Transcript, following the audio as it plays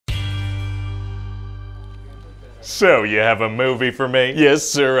So, you have a movie for me? Yes,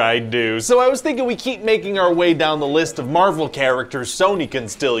 sir, I do. So I was thinking we keep making our way down the list of Marvel characters Sony can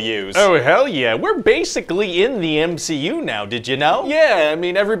still use. Oh, hell yeah. We're basically in the MCU now, did you know? Yeah, I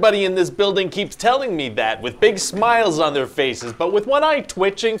mean, everybody in this building keeps telling me that, with big smiles on their faces, but with one eye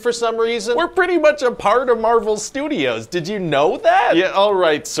twitching for some reason. We're pretty much a part of Marvel Studios. Did you know that? Yeah,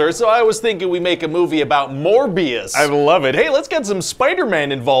 alright, sir. So I was thinking we make a movie about Morbius. I love it. Hey, let's get some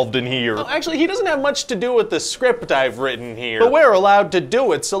Spider-Man involved in here. Oh, actually, he doesn't have much to do with the script I've written here. But we're allowed to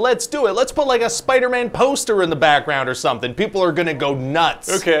do it, so let's do it. Let's put like a Spider-Man poster in the background or something. People are gonna go nuts.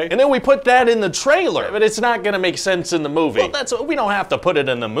 Okay. And then we put that in the trailer. But it's not gonna make sense in the movie. Well, we don't have to put it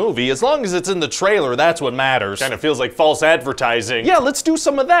in the movie. As long as it's in the trailer, that's what matters. Kind of feels like false advertising. Yeah, let's do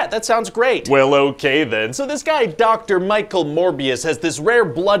some of that. That sounds great. Well, okay then. So this guy, Dr. Michael Morbius, has this rare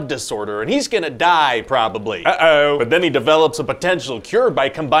blood disorder, and he's gonna die, probably. Uh-oh. But then he develops a potential cure by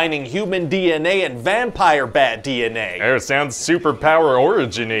combining human DNA and vampire bat DNA. It sounds superpower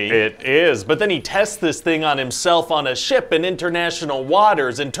origin-y. It is, but then he tests this thing on himself on a ship in international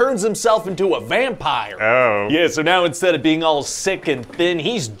waters and turns himself into a vampire. Oh. Yeah, so now instead of being all sick and thin,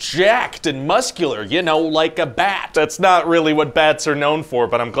 he's jacked and muscular, you know, like a bat. That's not really what bats are known for,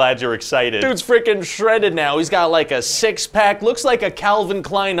 but I'm glad you're excited. Dude's freaking shredded now. He's got like a six-pack, looks like a Calvin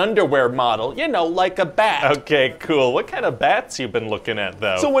Klein underwear model, you know, like a bat. Okay, cool. What kind of bats you been looking at,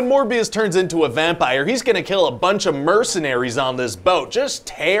 though? So when Morbius turns into a vampire, he's gonna kill a bunch of mercenaries on this boat. Just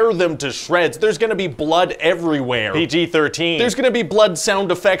tear them to shreds. There's gonna be blood everywhere. PG-13. There's gonna be blood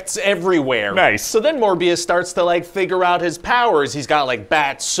sound effects everywhere. Nice. So then Morbius starts to like figure out his powers. He's got like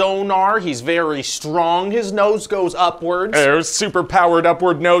bat sonar, he's very strong, his nose goes upwards. Super powered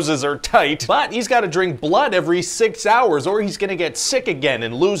upward noses are tight. But he's gotta drink blood every 6 hours or he's gonna get sick again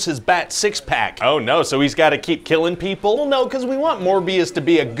and lose his bat six-pack. Oh no, so he's gotta keep killing people? Well, no, because we want Morbius to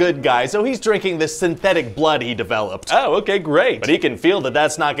be a good guy, so he's drinking this synthetic blood he developed. Oh, okay, great. But he can feel that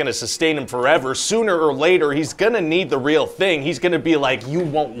that's not gonna sustain him forever. Sooner or later, he's gonna need the real thing. He's gonna be like, you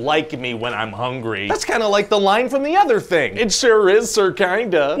won't like me when I'm hungry. That's kind of like the line from the other thing. It sure is, sir,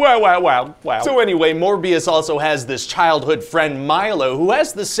 kinda. Wow. So anyway, Morbius also has this childhood friend, Milo, who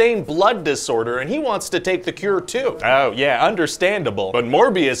has the same blood disorder, and he wants to take the cure too. Oh, yeah, understandable. But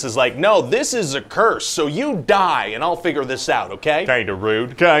Morbius is like, no, this is a curse, so you die, and I'll figure this out, okay? Kinda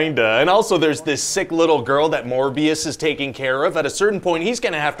rude. Kinda. And also there's this sick little girl that Morbius is taking care of. At a certain point, he's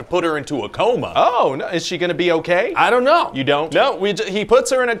gonna have to put her into a coma. Oh, no, is she gonna be okay? I don't know. You don't? No, he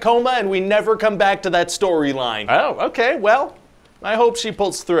puts her in a coma and we never come back to that storyline. Oh, okay, well, I hope she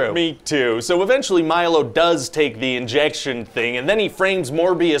pulls through. me too. So eventually Milo does take the injection thing, and then he frames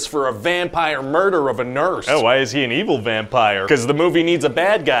Morbius for a vampire murder of a nurse. Oh, why is he an evil vampire? Because the movie needs a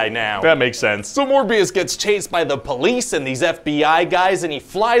bad guy now. That makes sense. So Morbius gets chased by the police and these FBI guys, and he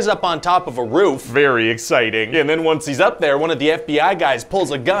flies up on top of a roof. Very exciting. Yeah, and then once he's up there, one of the FBI guys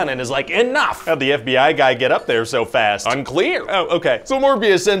pulls a gun and is like, enough! How'd the FBI guy get up there so fast? Unclear. Oh, okay. So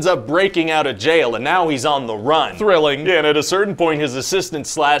Morbius ends up breaking out of jail, and now he's on the run. Thrilling. Yeah, and at a certain point, his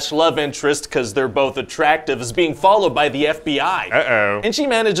assistant / love interest, because they're both attractive, is being followed by the FBI. Uh-oh. And she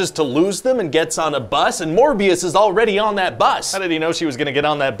manages to lose them and gets on a bus, and Morbius is already on that bus. How did he know she was gonna get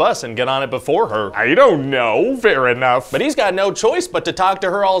on that bus and get on it before her? I don't know. Fair enough. But he's got no choice but to talk to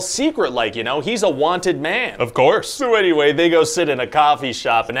her all secret like, you know, he's a wanted man. Of course. So anyway, they go sit in a coffee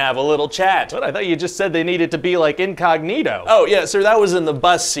shop and have a little chat. But I thought you just said they needed to be like incognito. Oh yeah, sir, that was in the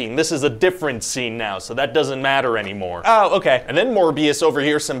bus scene. This is a different scene now, so that doesn't matter anymore. Oh, okay. And then Morbius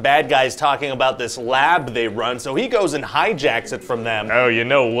overhears some bad guys talking about this lab they run, so he goes and hijacks it from them. Oh, you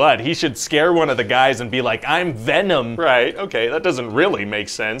know what? He should scare one of the guys and be like, I'm Venom. Right, okay, that doesn't really make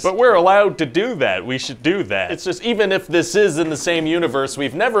sense. But we're allowed to do that. We should do that. It's just, even if this is in the same universe,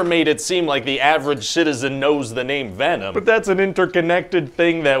 we've never made it seem like the average citizen knows the name Venom. But that's an interconnected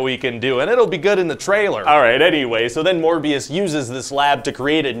thing that we can do, And it'll be good in the trailer. Alright, anyway, so then Morbius uses this lab to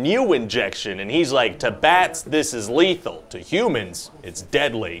create a new injection, and he's like, to bats, this is lethal. To humans, it's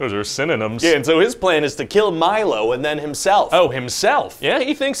deadly. Those are synonyms. Yeah, and so his plan is to kill Milo and then himself. Oh, himself? Yeah,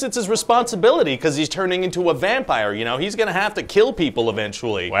 he thinks it's his responsibility because he's turning into a vampire, you know? He's gonna have to kill people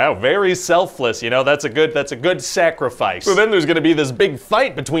eventually. Wow, very selfless, you know? That's a good sacrifice. So then there's gonna be this big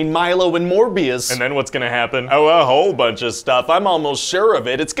fight between Milo and Morbius. And then what's gonna happen? Oh, a whole bunch of stuff. I'm almost sure of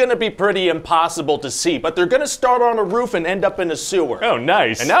it. It's gonna be pretty impossible to see, but they're gonna start on a roof and end up in a sewer. Oh,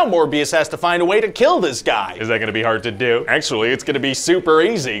 nice. And now Morbius has to find a way to kill this guy. Is that gonna be hard to do? Actually, Actually, it's gonna be super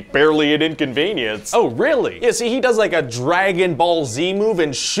easy. Barely an inconvenience. Oh, really? Yeah, see, he does like a Dragon Ball Z move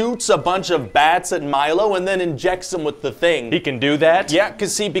and shoots a bunch of bats at Milo and then injects them with the thing. He can do that? Yeah,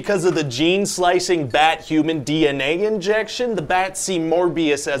 because of the gene-slicing bat-human DNA injection, the bats see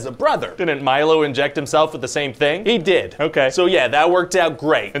Morbius as a brother. Didn't Milo inject himself with the same thing? He did. Okay. So yeah, that worked out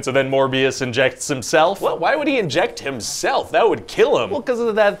great. And so then Morbius injects himself? Well, why would he inject himself? That would kill him. Well, because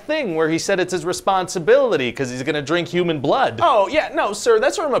of that thing where he said it's his responsibility because he's gonna drink human blood. Oh, yeah, no, sir,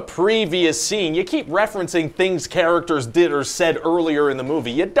 that's from a previous scene. You keep referencing things characters did or said earlier in the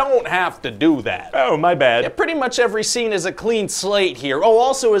movie. You don't have to do that. Oh, my bad. Yeah, pretty much every scene is a clean slate here. Oh,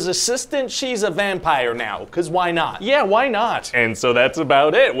 also his assistant, she's a vampire now, because why not? Yeah, why not? And so that's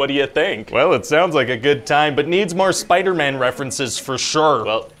about it. What do you think? Well, it sounds like a good time, but needs more Spider-Man references for sure.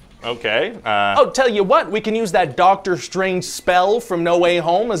 Well, okay. Oh, tell you what, we can use that Doctor Strange spell from No Way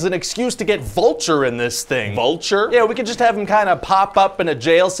Home as an excuse to get Vulture in this thing. Vulture? Yeah, we could just have him kind of pop up in a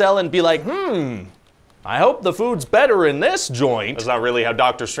jail cell and be like, I hope the food's better in this joint. That's not really how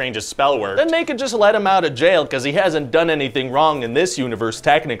Doctor Strange's spell works. Then they could just let him out of jail because he hasn't done anything wrong in this universe,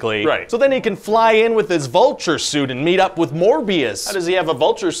 technically. Right. So then he can fly in with his Vulture suit and meet up with Morbius. How does he have a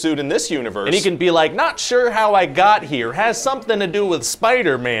Vulture suit in this universe? And he can be like, not sure how I got here. Has something to do with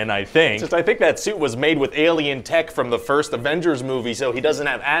Spider-Man, I think. Just, I think that suit was made with alien tech from the first Avengers movie, so he doesn't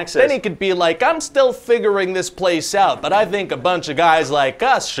have access. Then he could be like, I'm still figuring this place out, but I think a bunch of guys like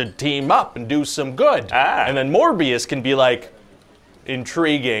us should team up and do some good. Ah. And then Morbius can be like,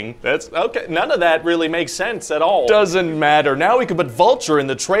 intriguing. That's okay. None of that really makes sense at all. Doesn't matter. Now we can put Vulture in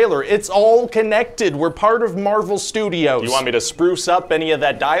the trailer. It's all connected. We're part of Marvel Studios. You want me to spruce up any of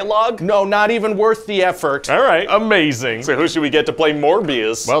that dialogue? No, not even worth the effort. All right, amazing. So who should we get to play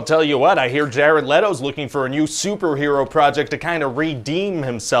Morbius? Well, tell you what, I hear Jared Leto's looking for a new superhero project to kind of redeem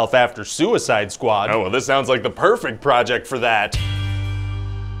himself after Suicide Squad. Oh, well, this sounds like the perfect project for that.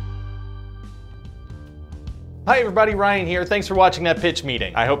 Hi everybody, Ryan here. Thanks for watching that pitch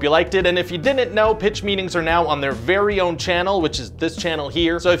meeting. I hope you liked it, and if you didn't know, pitch meetings are now on their very own channel, which is this channel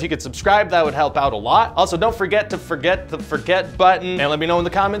here. So if you could subscribe, that would help out a lot. Also, don't forget to forget the forget button, and let me know in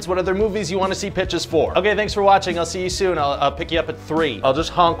the comments what other movies you want to see pitches for. Okay, thanks for watching. I'll see you soon. I'll pick you up at 3. I'll just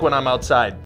honk when I'm outside.